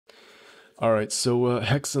Alright, so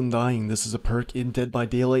Hex Undying, this is a perk in Dead by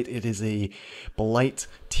Daylight. It is a blight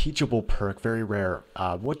teachable perk, very rare.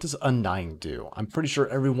 What does Undying do? I'm pretty sure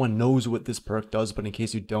everyone knows what this perk does, but in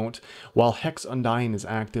case you don't, while Hex Undying is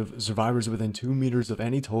active, survivors within 2 meters of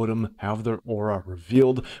any totem have their aura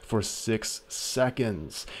revealed for 6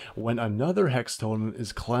 seconds. When another Hex totem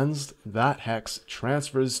is cleansed, that Hex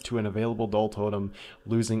transfers to an available dull totem,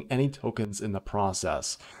 losing any tokens in the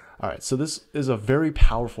process. Alright, so this is a very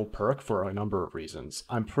powerful perk for a number of reasons.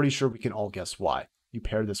 I'm pretty sure we can all guess why. You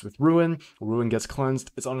pair this with Ruin gets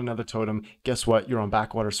cleansed, it's on another totem, guess what, you're on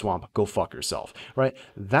Backwater Swamp, go fuck yourself, right?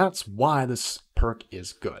 That's why this perk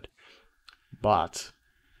is good. But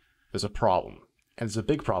there's a problem, and it's a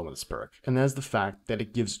big problem with this perk, and that is the fact that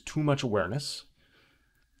it gives too much awareness,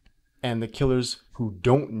 and the killers who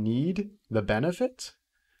don't need the benefit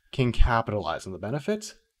can capitalize on the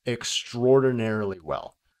benefit extraordinarily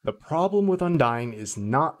well. The problem with Undying is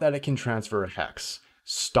not that it can transfer a Hex.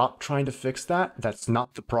 Stop trying to fix that. That's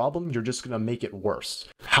not the problem. You're just going to make it worse.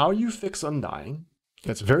 How you fix Undying,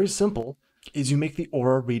 it's very simple, is you make the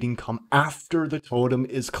aura reading come after the totem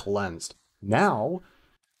is cleansed. Now,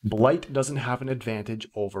 Blight doesn't have an advantage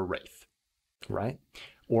over Wraith, right?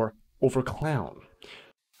 Or over Clown.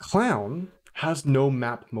 Clown has no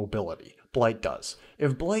map mobility. Blight does.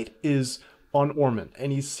 If Blight is on Ormond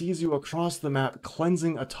and he sees you across the map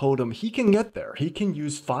cleansing a totem, he can get there. He can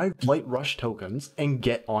use 5 Blight Rush tokens and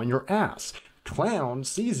get on your ass. Clown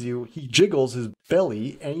sees you, he jiggles his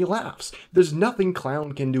belly and he laughs. There's nothing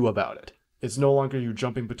Clown can do about it. It's no longer you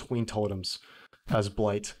jumping between totems as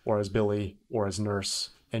Blight or as Billy or as Nurse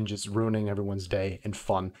and just ruining everyone's day and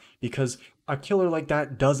fun, because a killer like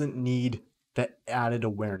that doesn't need that added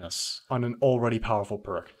awareness on an already powerful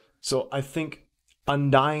perk. So I think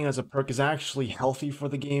Undying as a perk is actually healthy for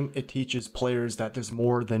the game. It teaches players that there's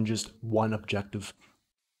more than just one objective.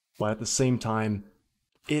 But at the same time,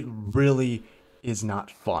 it really is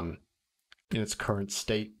not fun in its current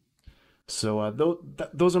state. So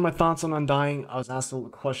those are my thoughts on Undying. I was asked a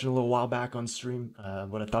question a little while back on stream,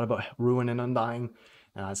 what I thought about Ruin and Undying.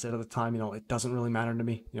 And I said at the time, it doesn't really matter to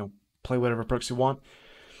me. Play whatever perks you want.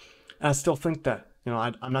 And I still think that,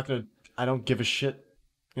 I don't give a shit,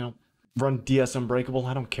 run DS Unbreakable,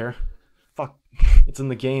 I don't care. Fuck, it's in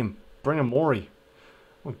the game. Bring a Mori.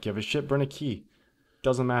 I don't give a shit, bring a key.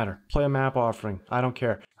 Doesn't matter. Play a map offering, I don't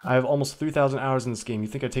care. I have almost 3,000 hours in this game. You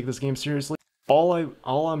think I take this game seriously? All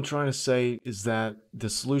I'm trying to say is that the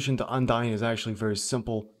solution to Undying is actually very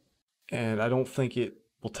simple, and I don't think it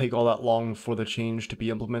will take all that long for the change to be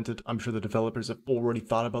implemented. I'm sure the developers have already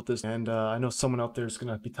thought about this, and I know someone out there is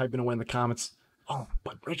going to be typing away in the comments, oh,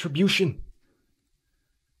 but Retribution!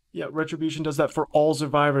 Yeah, Retribution does that for all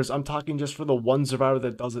survivors. I'm talking just for the one survivor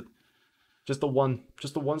that does it. Just the one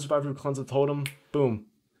survivor who cleanses the totem, boom.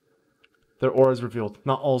 Their aura is revealed.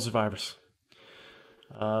 Not all survivors.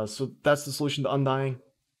 So that's the solution to Undying.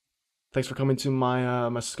 Thanks for coming to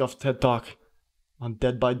my scuffed TED Talk on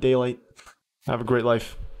Dead by Daylight. Have a great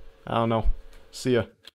life. I don't know. See ya.